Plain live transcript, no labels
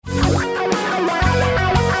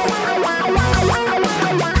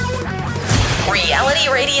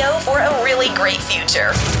bright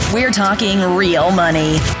future. We're talking real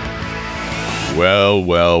money. Well.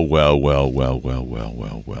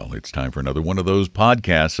 It's time for another one of those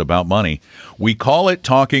podcasts about money. We call it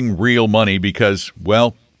Talking Real Money because,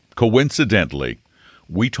 well, coincidentally,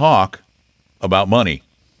 we talk about money,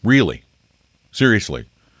 really, seriously,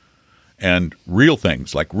 and real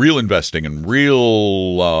things like real investing and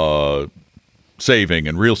real saving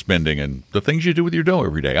and real spending and the things you do with your dough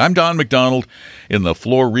every day. I'm Don McDonald in the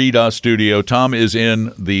Florida studio. Tom is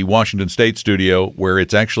in the Washington State studio where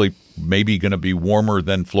it's actually maybe going to be warmer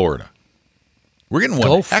than Florida. We're getting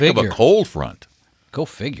one heck of a cold front. Go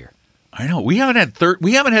figure. I know. We haven't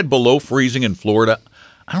had below freezing in Florida,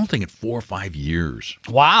 I don't think, in 4 or 5 years.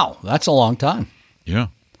 Wow, that's a long time. Yeah.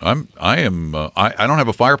 I don't have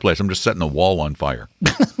a fireplace. I'm just setting the wall on fire.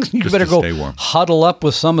 You better go huddle up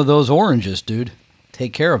with some of those oranges, dude.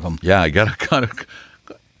 Take care of them. Yeah, I gotta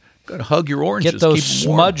hug your oranges. Get those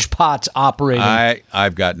smudge pots operating.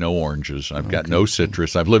 I've got no oranges. I've got no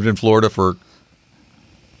citrus. I've lived in Florida for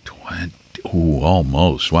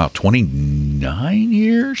 29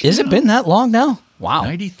 years. Has it been that long now? Wow.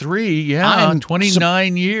 93, yeah,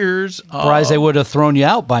 29 years. Surprised they would have thrown you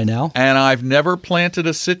out by now. And I've never planted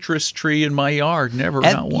a citrus tree in my yard,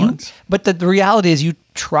 not once. But the reality is you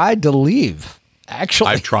tried to leave,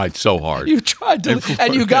 actually. I've tried so hard. You tried to,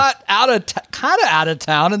 and you got kind of out of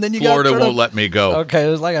town, and then Florida won't let me go. Okay,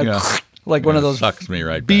 it was like one of those sucks me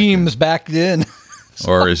right beams back in.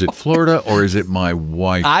 Or is it Florida, or is it my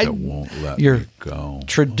wife that won't let me go?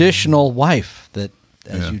 Traditional wife that,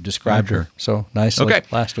 as you described her so nicely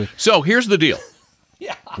last week. So here's the deal.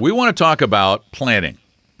 Yeah. We want to talk about planting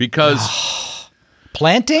because...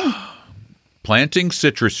 Planting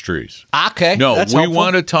citrus trees. Okay. No, we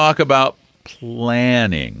want to talk about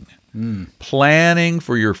planning. Planning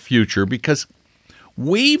for your future, because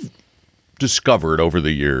we've discovered over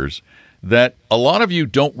the years that a lot of you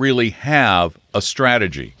don't really have a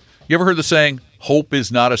strategy. You ever heard the saying, hope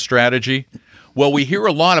is not a strategy? Well, we hear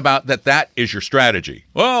a lot about that is your strategy.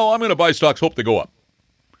 Well, I'm going to buy stocks, hope they go up.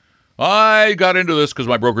 I got into this because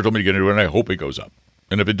my broker told me to get into it, and I hope it goes up.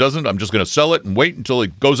 And if it doesn't, I'm just going to sell it and wait until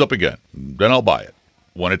it goes up again. Then I'll buy it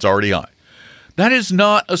when it's already high. That is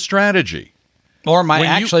not a strategy. Or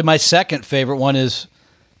my second favorite one is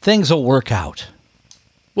things will work out.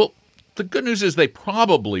 Well, the good news is they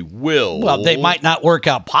probably will. Well, they might not work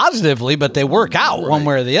out positively, but they work out one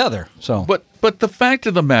way or the other. So, But the fact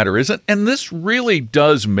of the matter is, and this really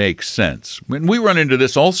does make sense, and we run into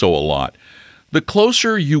this also a lot, the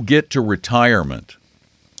closer you get to retirement,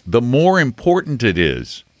 the more important it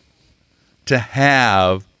is to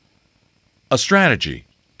have a strategy,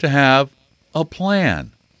 to have a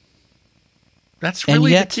plan. That's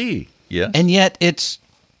really the key. Yeah. And yet it's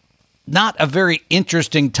not a very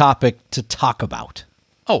interesting topic to talk about.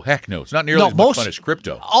 Oh, heck no. It's not nearly as much fun as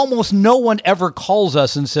crypto. Almost no one ever calls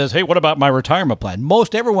us and says, hey, what about my retirement plan?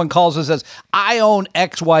 Most everyone calls us and says, I own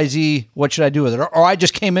XYZ. What should I do with it? Or I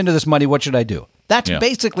just came into this money. What should I do? That's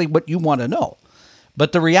basically what you want to know.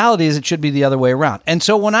 But the reality is it should be the other way around. And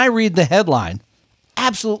so when I read the headline,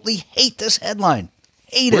 absolutely hate this headline.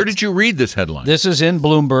 Hate it. Where did you read this headline? This is in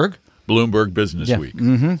Bloomberg. Bloomberg Business Week.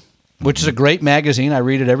 Mm-hmm. Which is a great magazine. I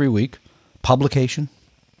read it every week. Publication,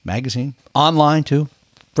 magazine, online too.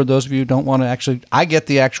 For those of you who don't want to actually, I get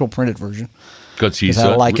the actual printed version. Because he's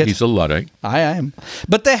a Luddite. I am.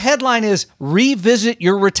 But the headline is, revisit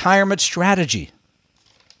your retirement strategy.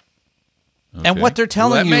 Okay. And what they're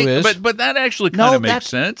telling you is... But that actually kind of makes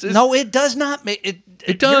sense. No, it does not make... It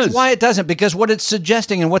does. Here's why it doesn't. Because what it's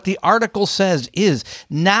suggesting and what the article says is,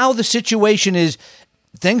 now the situation is...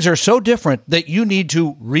 Things are so different that you need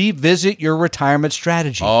to revisit your retirement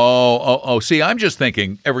strategy. See, I'm just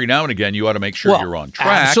thinking every now and again you ought to make sure you're on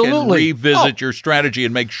track and revisit your strategy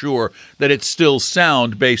and make sure that it's still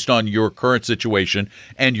sound based on your current situation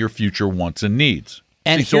and your future wants and needs.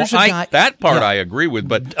 And that part I agree with,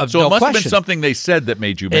 but so it must have been something they said that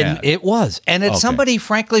made you mad. And it was. And it's somebody,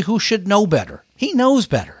 frankly, who should know better. He knows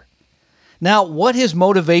better. Now, what his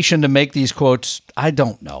motivation to make these quotes, I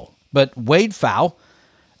don't know. But Wade Pfau,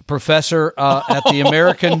 professor at the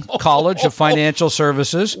American College of Financial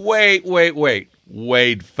Services. Wait. Wade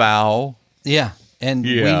Pfau? Yeah. And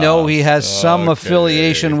we know he has some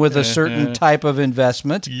affiliation with a certain type of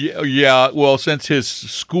investment. Yeah. Well, since his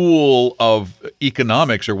school of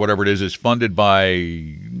economics or whatever it is funded by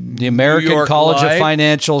the American College of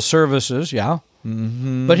Financial Services. Yeah.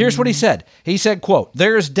 Mm-hmm. But here's what he said. He said, quote,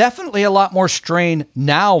 there is definitely a lot more strain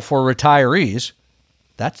now for retirees.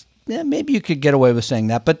 Maybe you could get away with saying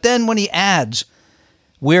that. But then when he adds,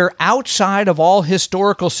 we're outside of all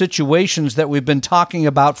historical situations that we've been talking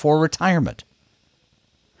about for retirement.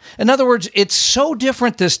 In other words, it's so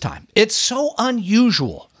different this time. It's so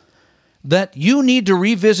unusual that you need to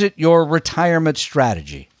revisit your retirement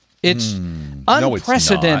strategy. It's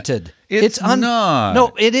unprecedented. It's not.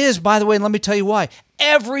 No, it is, by the way, and let me tell you why.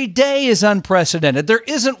 Every day is unprecedented. There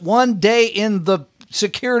isn't one day in the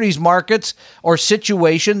securities markets or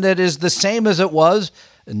situation that is the same as it was,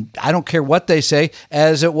 and I don't care what they say,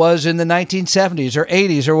 as it was in the 1970s or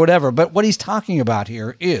 80s or whatever. But what he's talking about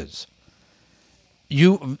here is,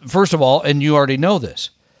 first of all, and you already know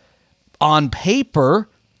this, on paper,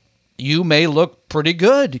 you may look pretty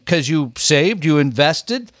good because you saved, you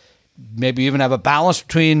invested, maybe even have a balance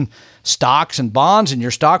between stocks and bonds, and your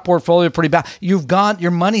stock portfolio pretty bad.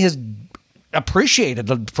 Your money has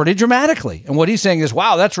appreciated pretty dramatically. And what he's saying is,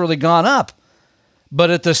 wow, that's really gone up. But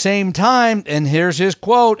at the same time, and here's his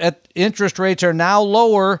quote, interest rates are now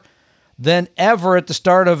lower than ever at the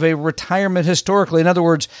start of a retirement historically. In other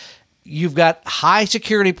words, you've got high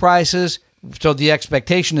security prices, so the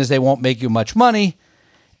expectation is they won't make you much money,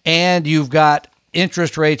 and you've got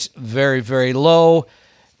interest rates very, very low,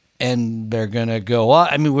 and they're going to go up.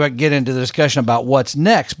 I mean, we'll get into the discussion about what's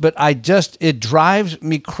next, but it drives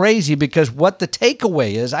me crazy because what the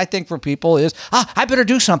takeaway is, I think, for people is, I better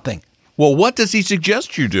do something. Well, what does he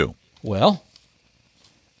suggest you do? Well,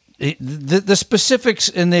 the specifics,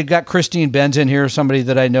 and they've got Christine Benz in here, somebody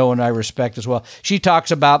that I know and I respect as well. She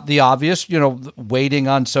talks about the obvious, waiting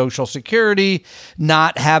on Social Security,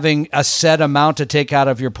 not having a set amount to take out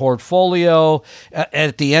of your portfolio.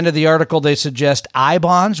 At the end of the article, they suggest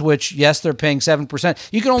I-bonds, which, yes, they're paying 7%.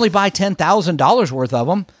 You can only buy $10,000 worth of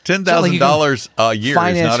them. $10,000 a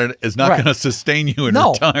year is not going to sustain you in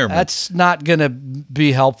retirement. That's not going to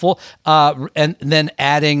be helpful. And then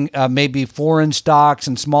adding maybe foreign stocks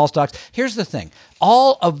and small stocks. Here's the thing.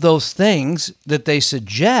 All of those things that they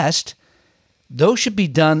suggest, those should be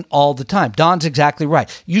done all the time. Don's exactly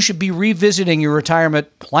right. You should be revisiting your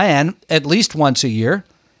retirement plan at least once a year,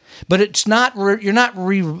 but it's not. You're not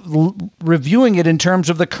reviewing it in terms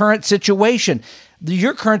of the current situation.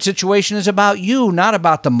 Your current situation is about you, not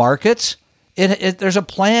about the markets. There's a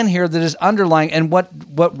plan here that is underlying, and what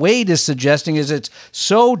Wade is suggesting is it's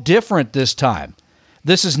so different this time.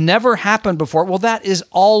 This has never happened before. Well, that is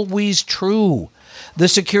always true. The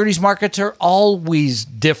securities markets are always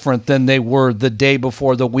different than they were the day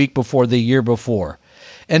before, the week before, the year before.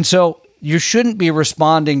 And so you shouldn't be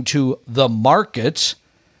responding to the markets.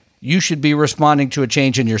 You should be responding to a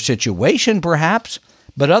change in your situation, perhaps,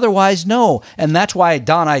 but otherwise, no. And that's why,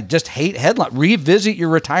 Don, I just hate headline. Revisit your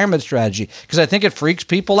retirement strategy, because I think it freaks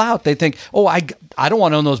people out. They think, I don't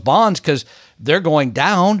want to own those bonds because they're going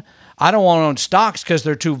down. I don't want to own stocks because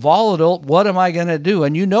they're too volatile. What am I going to do?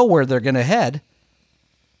 And you know where they're going to head.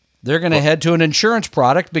 They're going to head to an insurance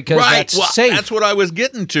product because that's safe. That's what I was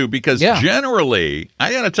getting to, because generally,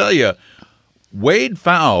 I got to tell you, Wade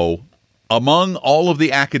Pfau, among all of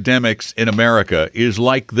the academics in America, is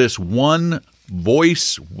like this one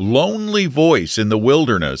voice, lonely voice in the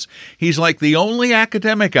wilderness. He's like the only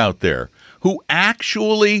academic out there who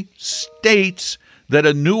actually states that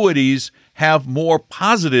annuities have more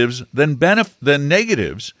positives than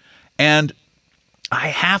negatives, and I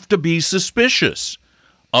have to be suspicious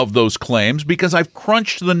of those claims because I've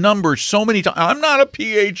crunched the numbers so many times. I'm not a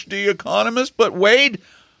PhD economist, but Wade,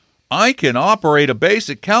 I can operate a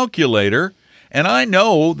basic calculator, and I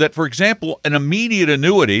know that, for example, an immediate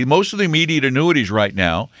annuity, most of the immediate annuities right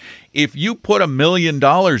now, if you put $1 million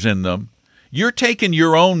in them, you're taking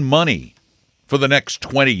your own money for the next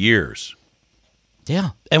 20 years.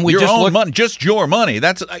 Yeah, and we your just own money, just your money.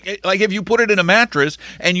 That's like if you put it in a mattress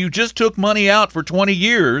and you just took money out for 20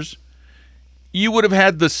 years, you would have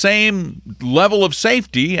had the same level of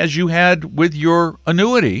safety as you had with your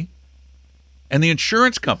annuity, and the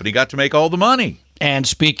insurance company got to make all the money. And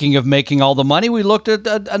speaking of making all the money, we looked at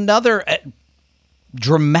another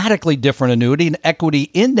dramatically different annuity, an equity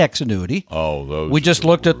index annuity. Oh, those. We just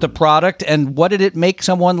looked at the product, and what did it make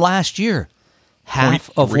someone last year? Half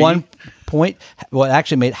of 1 point. Well, it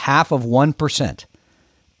actually made half of 1%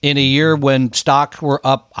 in a year when stocks were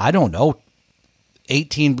up, I don't know,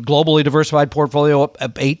 18, globally diversified portfolio up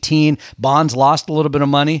 18, bonds lost a little bit of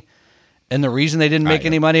money. And the reason they didn't make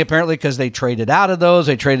any money, apparently, because they traded out of those.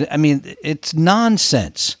 It's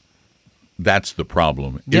nonsense. That's the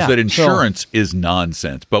problem, is that insurance is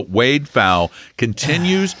nonsense. But Wade Pfau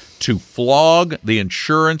continues to flog the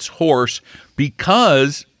insurance horse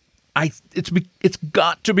because it's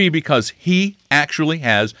got to be because he actually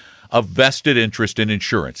has a vested interest in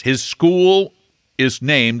insurance. His school is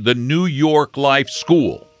named the New York Life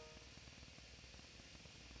School.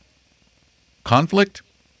 Conflict?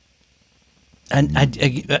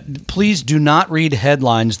 And please do not read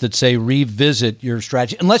headlines that say revisit your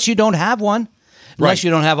strategy unless you don't have one. Unless Right. you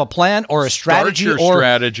don't have a plan or a strategy, your or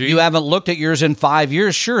strategy. you haven't looked at yours in 5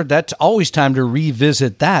 years, sure, that's always time to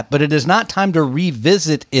revisit that. But it is not time to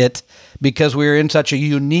revisit it because we're in such a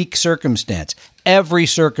unique circumstance. Every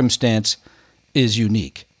circumstance is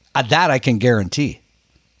unique. That I can guarantee.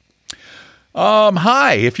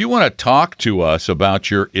 Hi. If you want to talk to us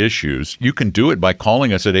about your issues, you can do it by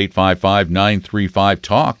calling us at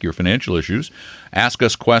 855-935-TALK, your financial issues. Ask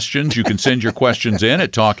us questions. You can send your questions in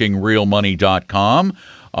at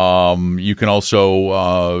talkingrealmoney.com. You can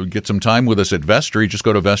also get some time with us at Vestry. Just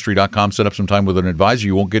go to vestry.com, set up some time with an advisor.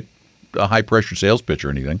 You won't get a high-pressure sales pitch or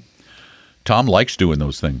anything. Tom likes doing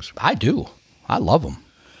those things. I do. I love them.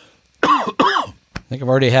 I think I've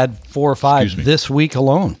already had 4 or 5 this week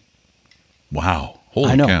alone. Wow.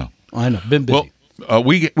 Holy I know. cow. I know. Been busy. Well,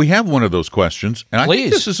 we have one of those questions, and I think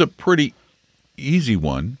Please. this is a pretty easy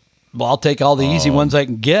one. Well, I'll take all the easy ones I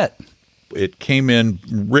can get. It came in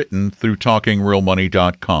written through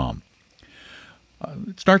talkingrealmoney.com.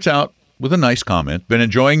 It starts out with a nice comment. Been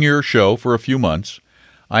enjoying your show for a few months.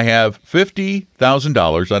 I have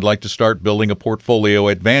 $50,000 I'd like to start building a portfolio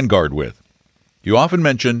at Vanguard with. You often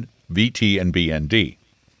mention VT and BND.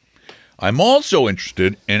 I'm also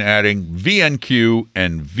interested in adding VNQ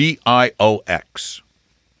and VIOX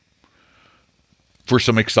for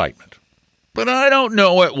some excitement, but I don't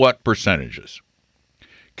know at what percentages.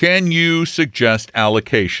 Can you suggest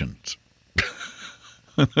allocations?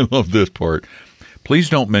 I love this part. Please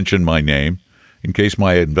don't mention my name in case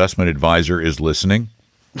my investment advisor is listening.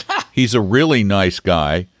 He's a really nice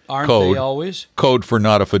guy. Aren't they always? Code for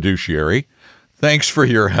not a fiduciary. Thanks for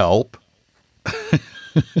your help.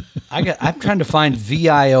 I'm trying to find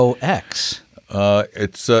VIOX.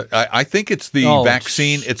 I think it's the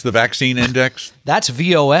vaccine. It's the vaccine index. That's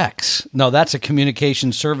VOX. No, that's a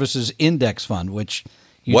Communication Services Index Fund, which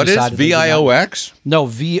you What is decided to do not- VIOX? No,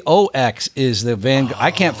 VOX is the Vanguard.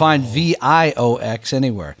 I can't find VIOX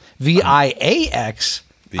anywhere. VIAX,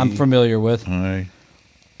 I'm familiar with. VIOX.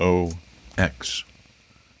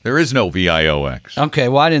 There is no VIOX. Okay,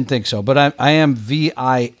 well, I didn't think so, but I am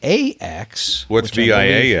VIAX. What's which I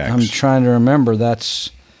believe- VIAX? I'm trying to remember. That's,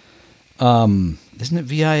 isn't it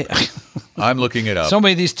VI? I'm looking it up. So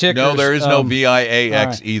many of these tickers. No, there is no VIAX all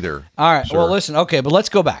right. either. All right. sir. Well, listen. Okay, but let's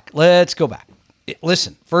go back.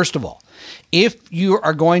 Listen, first of all, if you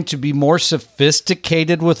are going to be more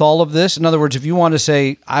sophisticated with all of this, in other words, if you want to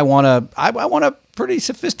say, I want a pretty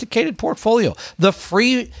sophisticated portfolio, the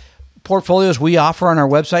free portfolios we offer on our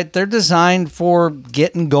website, they're designed for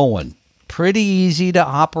getting going. Pretty easy to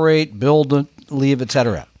operate, build, leave,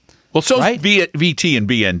 etc. Well, so right? VT and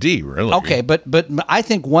BND, really. Okay, but I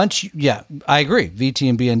think once I agree, VT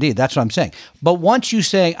and BND, that's what I'm saying. But once you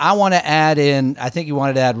say, I want to add in, I think you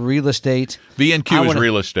wanted to add real estate. VNQ is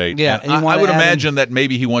real estate. Yeah. And I would imagine that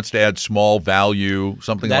maybe he wants to add small value,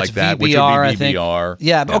 something like that, which would be VBR.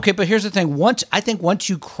 Yeah, okay, but here's the thing. Once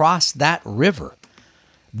you cross that river,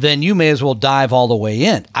 then you may as well dive all the way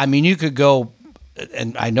in. I mean, you could go,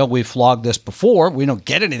 and I know we've flogged this before. We don't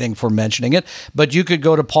get anything for mentioning it, but you could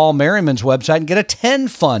go to Paul Merriman's website and get a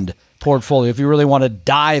 10-fund portfolio if you really want to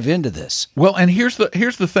dive into this. Well, and here's the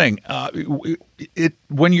thing.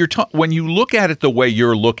 When you look at it the way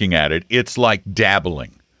you're looking at it, it's like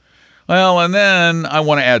dabbling. Well, and then I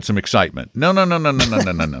want to add some excitement. No.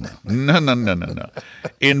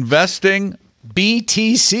 Investing.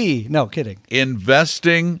 BTC. No, kidding.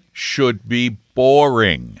 Investing should be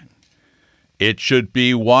boring. It should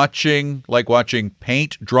be watching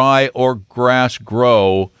paint dry or grass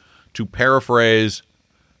grow, to paraphrase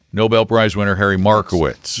Nobel Prize winner Harry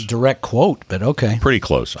Markowitz. Direct quote, but okay. Pretty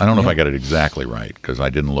close. I don't know if I got it exactly right because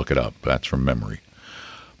I didn't look it up. That's from memory.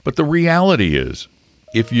 But the reality is,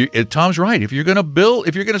 Tom's right. If you're going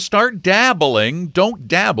to start dabbling, don't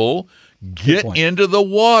dabble. Get into the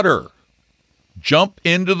water. Jump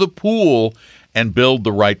into the pool and build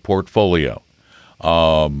the right portfolio.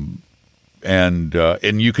 And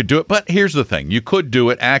you could do it. But here's the thing. You could do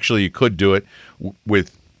it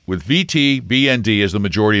with VT, BND as the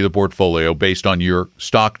majority of the portfolio based on your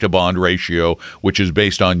stock to bond ratio, which is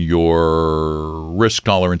based on your risk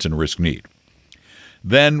tolerance and risk need.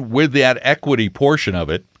 Then with that equity portion of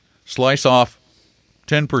it, slice off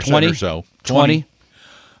 10% or so. 20?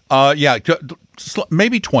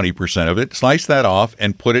 Maybe 20% of it. Slice that off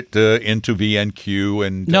and put it into VNQ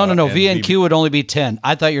and No. VNQ would only be 10.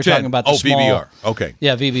 I thought you were 10. talking about the small. VBR. Okay.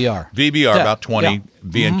 Yeah, VBR. VBR Yeah, about 20, yeah.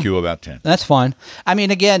 VNQ about 10. That's fine. I mean,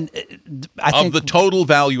 again, I think Of the total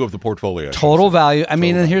value of the portfolio. total value. I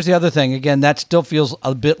mean, and here's the other thing. Again, that still feels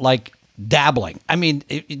a bit like dabbling. I mean,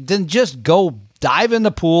 then just go dive in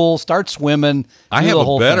the pool, start swimming. I do have the a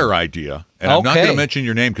whole better thing. idea, and I'm not going Okay. to mention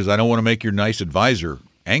your name because I don't want to make your nice advisor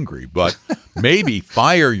angry, but maybe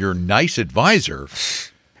fire your nice advisor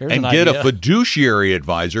Here's and an get a idea. fiduciary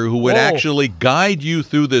advisor who would Whoa. actually guide you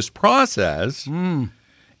through this process in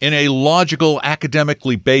a logical,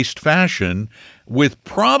 academically based fashion with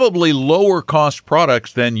probably lower cost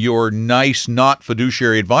products than your nice, not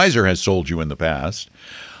fiduciary advisor has sold you in the past.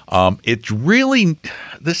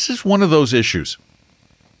 This is one of those issues.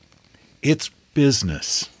 It's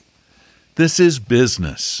business. This is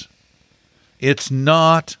business. It's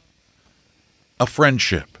not a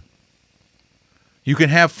friendship. You can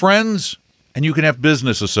have friends and you can have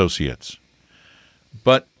business associates.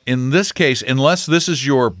 But in this case, unless this is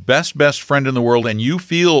your best friend in the world and you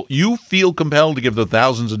feel compelled to give them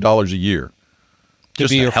thousands of dollars a year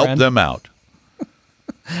just be to your help friend? them out.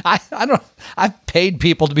 I don't. I've paid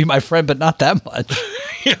people to be my friend, but not that much.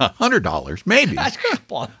 Yeah, $100 maybe.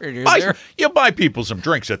 You buy people some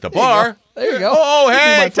drinks at the bar. There you go. Oh, You be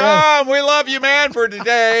hey, my friend. Tom, we love you, man, for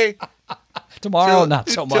today. Tomorrow, not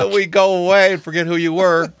so much. Until we go away and forget who you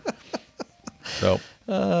were. So,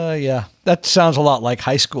 Yeah, that sounds a lot like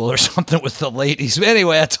high school or something with the ladies.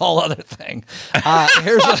 Anyway, that's a whole other thing.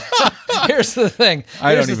 Here's the thing.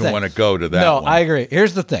 I Here's don't the even thing. want to go to that No, one. I agree.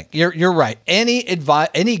 Here's the thing. You're right.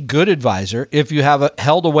 Any good advisor, if you have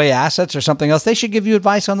held away assets or something else, they should give you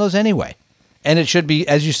advice on those anyway. And it should be,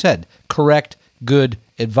 as you said, correct, good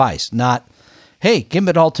advice, not, hey, give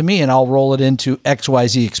it all to me and I'll roll it into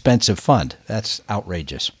XYZ expensive fund. That's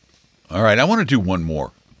outrageous. All right, I want to do one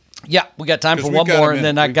more. Yeah, we got time 'Cause for we've one got a more, minute. and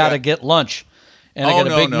then I We've got to got- get lunch. And I Oh, got a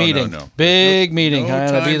no, big no, meeting. no. Big meeting. No I'm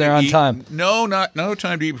going to be time there to on eat. time. No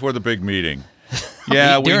time to eat before the big meeting.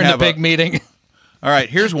 Yeah, we During have the big meeting. All right,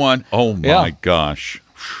 here's one. Oh my Yeah. gosh.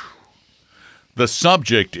 The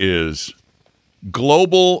subject is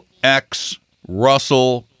Global X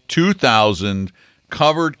Russell 2000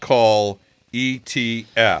 covered call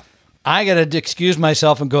ETF. I got to excuse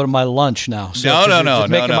myself and go to my lunch now. So No, 'cause no, you're no, just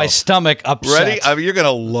no, making no. my stomach upset. Ready? I mean, you're going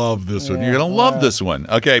to love this one. You're going to love this one.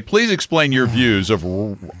 Okay, please explain your views of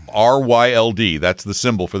RYLD, that's the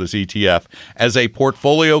symbol for this ETF, as a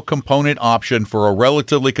portfolio component option for a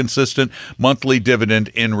relatively consistent monthly dividend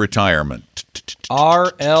in retirement.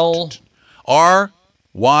 RL.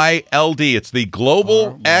 RYLD. It's the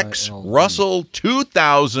Global X Russell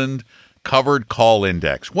 2000 covered call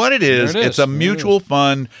index. What it is, There it it's is. a There it mutual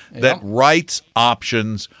fund that writes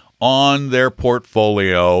options on their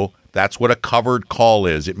portfolio. That's what a covered call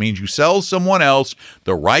is. It means you sell someone else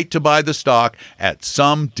the right to buy the stock at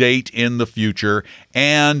some date in the future,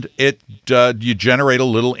 and you generate a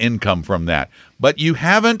little income from that. But you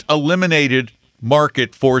haven't eliminated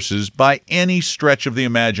market forces by any stretch of the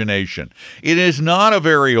imagination. It is not a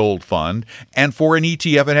very old fund, and for an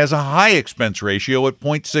ETF, it has a high expense ratio at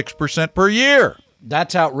 0.6% per year.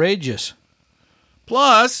 That's outrageous.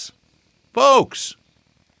 Plus, folks,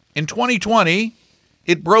 in 2020,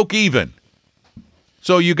 it broke even.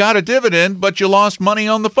 So you got a dividend, but you lost money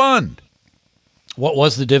on the fund. What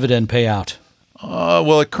was the dividend payout?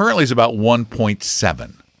 Well, it currently is about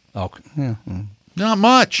 1.7. Oh, yeah. Not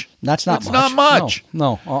much. That's not It's much. not much.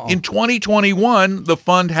 No. In 2021, the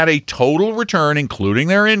fund had a total return, including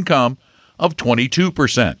their income, of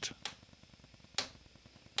 22%.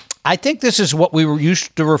 I think this is what we were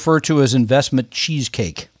used to refer to as investment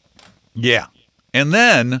cheesecake. Yeah. And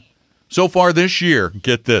then, so far this year,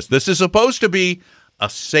 get this. This is supposed to be a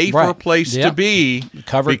safer Right. place Yep. to be.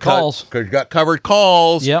 Covered calls. Because you got covered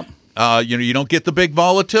calls. Yep. You don't get the big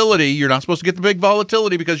volatility. You're not supposed to get the big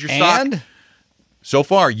volatility because your stock. And So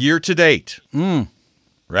far, year to date.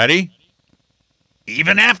 Ready?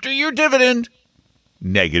 Even after your dividend,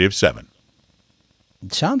 -7.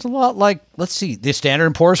 it sounds a lot like, let's see, the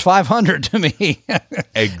Standard & Poor's 500 to me.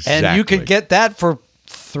 Exactly. And you could get that for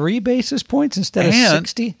 3 basis points instead of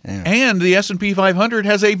 60. Yeah. And the S&P 500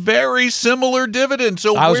 has a very similar dividend.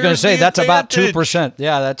 So I was going to where's say the that's about advantage? 2%.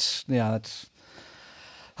 That's.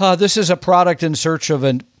 This is a product in search of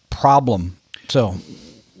a problem. So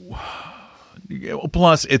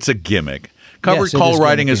Plus, it's a gimmick. Covered Yes, it call is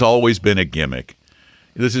writing gimmicky. has always been a gimmick.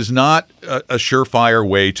 This is not a surefire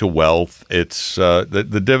way to wealth. It's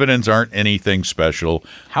the dividends aren't anything special.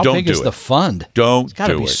 how Don't big do is it. the fund? Don't It's got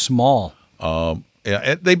to do be it. small.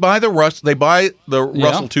 Yeah, they buy the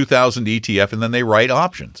Russell 2000 ETF and then they write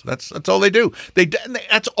options. That's all they do.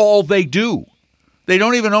 That's all they do. They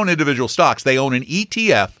don't even own individual stocks. They own an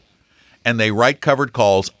ETF and they write covered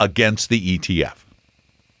calls against the ETF.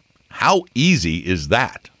 How easy is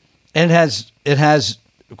that? And it has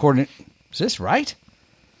according, is this right?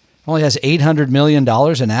 Only has $800 million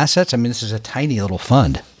in assets. I mean, this is a tiny little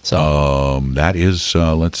fund. So that is,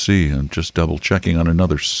 let's see, I'm just double checking on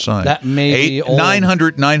another site. That may be old.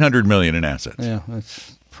 900 million in assets. Yeah,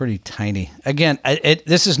 that's pretty tiny. Again,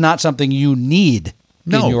 this is not something you need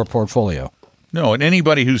in your portfolio. No, and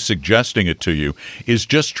anybody who's suggesting it to you is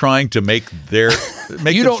just trying to make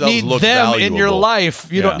you don't need look them valuable. in your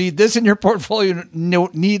life. You don't need this in your portfolio. You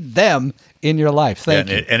don't need them in your life. Thank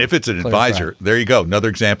you. And if it's an advisor, there you go. Another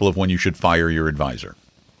example of when you should fire your advisor.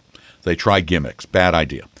 They try gimmicks. Bad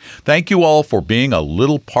idea. Thank you all for being a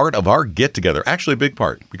little part of our get-together. Actually, a big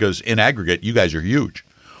part, because in aggregate, you guys are huge.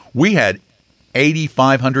 We had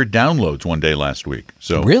 8,500 downloads one day last week.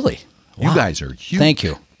 So really? You Wow. guys are huge. Thank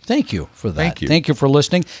you. Thank you for that. Thank you. Thank you for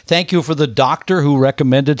listening. Thank you for the doctor who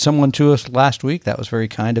recommended someone to us last week. That was very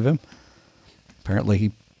kind of him. Apparently,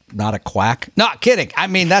 he's not a quack. Not kidding. I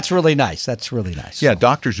mean, that's really nice. That's really nice. Yeah,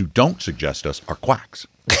 doctors who don't suggest us are quacks,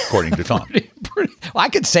 according to Tom. Well, I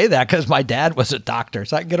could say that because my dad was a doctor,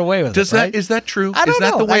 so I can get away with it. Right? Is that true? I don't Is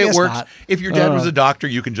that know. the way I it guess works? not. If your dad was a doctor,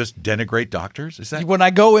 you can just denigrate doctors? Is that When I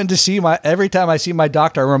go in to see every time I see my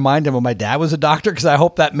doctor, I remind him when my dad was a doctor because I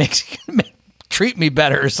hope that makes treat me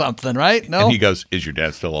better or something, right? No. And he goes, "Is your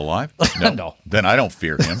dad still alive?" No. No. Then I don't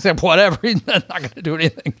fear him. Whatever. He's not going to do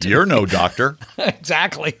anything to You're no doctor.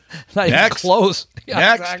 Exactly. Not even Next. close. Yeah,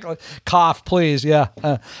 Next. exactly. Cough, please. Yeah.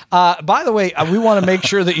 By the way, we want to make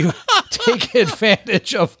sure that you take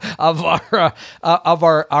advantage of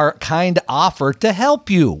our kind offer to help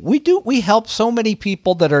you. We help so many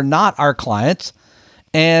people that are not our clients,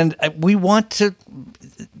 and we want to.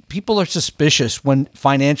 People are suspicious when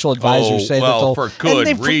financial advisors say that they'll, for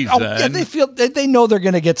good reason. They know they're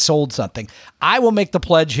going to get sold something. I will make the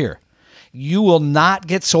pledge here. You will not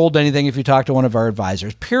get sold anything if you talk to one of our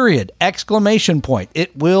advisors, period. Exclamation point.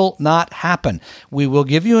 It will not happen. We will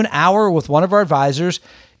give you an hour with one of our advisors.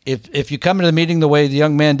 If you come into the meeting the way the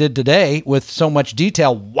young man did today with so much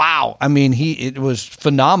detail, wow. I mean, it was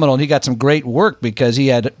phenomenal. And he got some great work because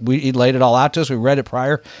he laid it all out to us. We read it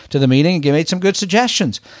prior to the meeting and made some good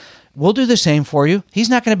suggestions. We'll do the same for you. He's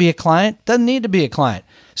not going to be a client. Doesn't need to be a client.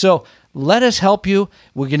 So let us help you.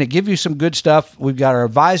 We're going to give you some good stuff. We've got our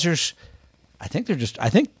advisors. I think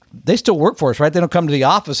they still work for us, right? They don't come to the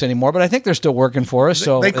office anymore, but I think they're still working for us.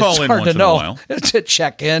 So they call it's in hard once to know in a while. to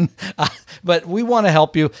check in. But we want to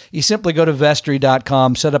help you. You simply go to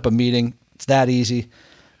vestry.com, set up a meeting. It's that easy.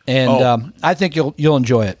 And I think you'll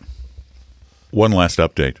enjoy it. One last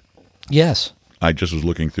update. Yes. I just was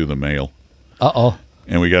looking through the mail. Uh-oh.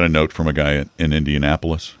 And we got a note from a guy in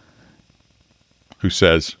Indianapolis who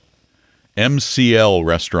says MCL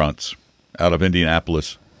restaurants out of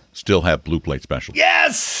Indianapolis still have blue plate specials.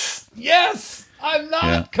 Yes. I'm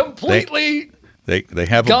not completely They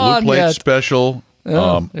have a gone blue plate yet. special.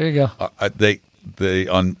 Oh, there you go. They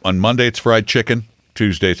on Monday it's fried chicken,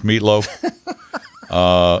 Tuesday it's meatloaf.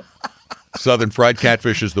 Southern fried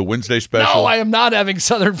catfish is the Wednesday special. No, I am not having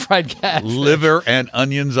Southern fried catfish. Liver and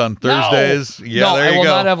onions on Thursdays. No, Yeah, there I you will go.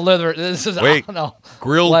 not have liver. This is Wait, no.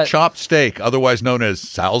 grilled What? chopped steak, otherwise known as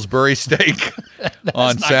Salisbury steak, on not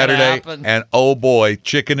gonna Saturday, happen. and oh boy,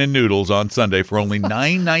 chicken and noodles on Sunday for only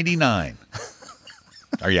 $9.99.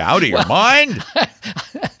 Are you out of your mind?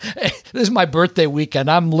 This is my birthday weekend.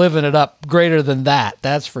 I'm living it up greater than that.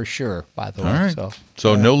 That's for sure, by the way. All right.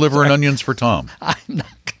 So no liver and onions for Tom.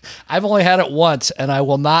 I've only had it once, and I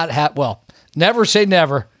will not have, never say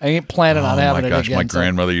never. I ain't planning on having my it gosh, again. my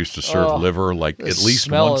grandmother used to serve liver at least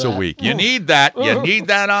smell once of a that. week. You need that. You need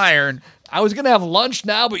that iron. I was going to have lunch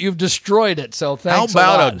now, but you've destroyed it, so How thanks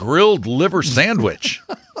about a a grilled liver sandwich?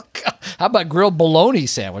 How about grilled bologna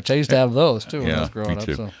sandwich? I used to have those, too, when I Yeah, was growing me up.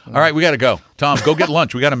 too. So. All right, we got to go. Tom, go get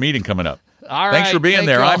lunch. We got a meeting coming up. All Thanks right, for being thank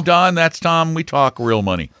there. you all. I'm Don. That's Tom. We talk real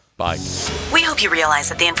money. Bye. We hope you realize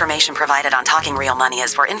that the information provided on Talking Real Money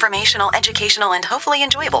is for informational, educational, and hopefully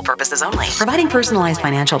enjoyable purposes only. Providing personalized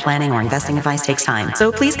financial planning or investing advice takes time,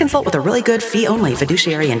 so please consult with a really good fee-only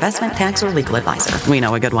fiduciary investment, tax, or legal advisor. We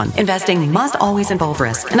know a good one. Investing must always involve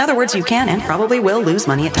risk. In other words, you can and probably will lose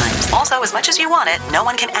money at times. Also, as much as you want it, no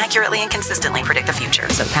one can accurately and consistently predict the future,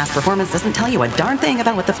 so past performance doesn't tell you a darn thing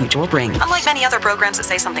about what the future will bring. Unlike many other programs that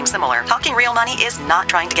say something similar, Talking Real Money is not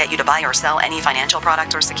trying to get you to buy or sell any financial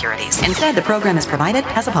products or securities. Instead, the program is provided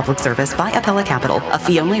as a public service by Appella Capital, a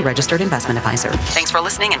fee-only registered investment advisor. Thanks for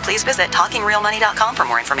listening, and please visit TalkingRealMoney.com for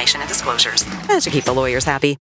more information and disclosures. That should keep the lawyers happy.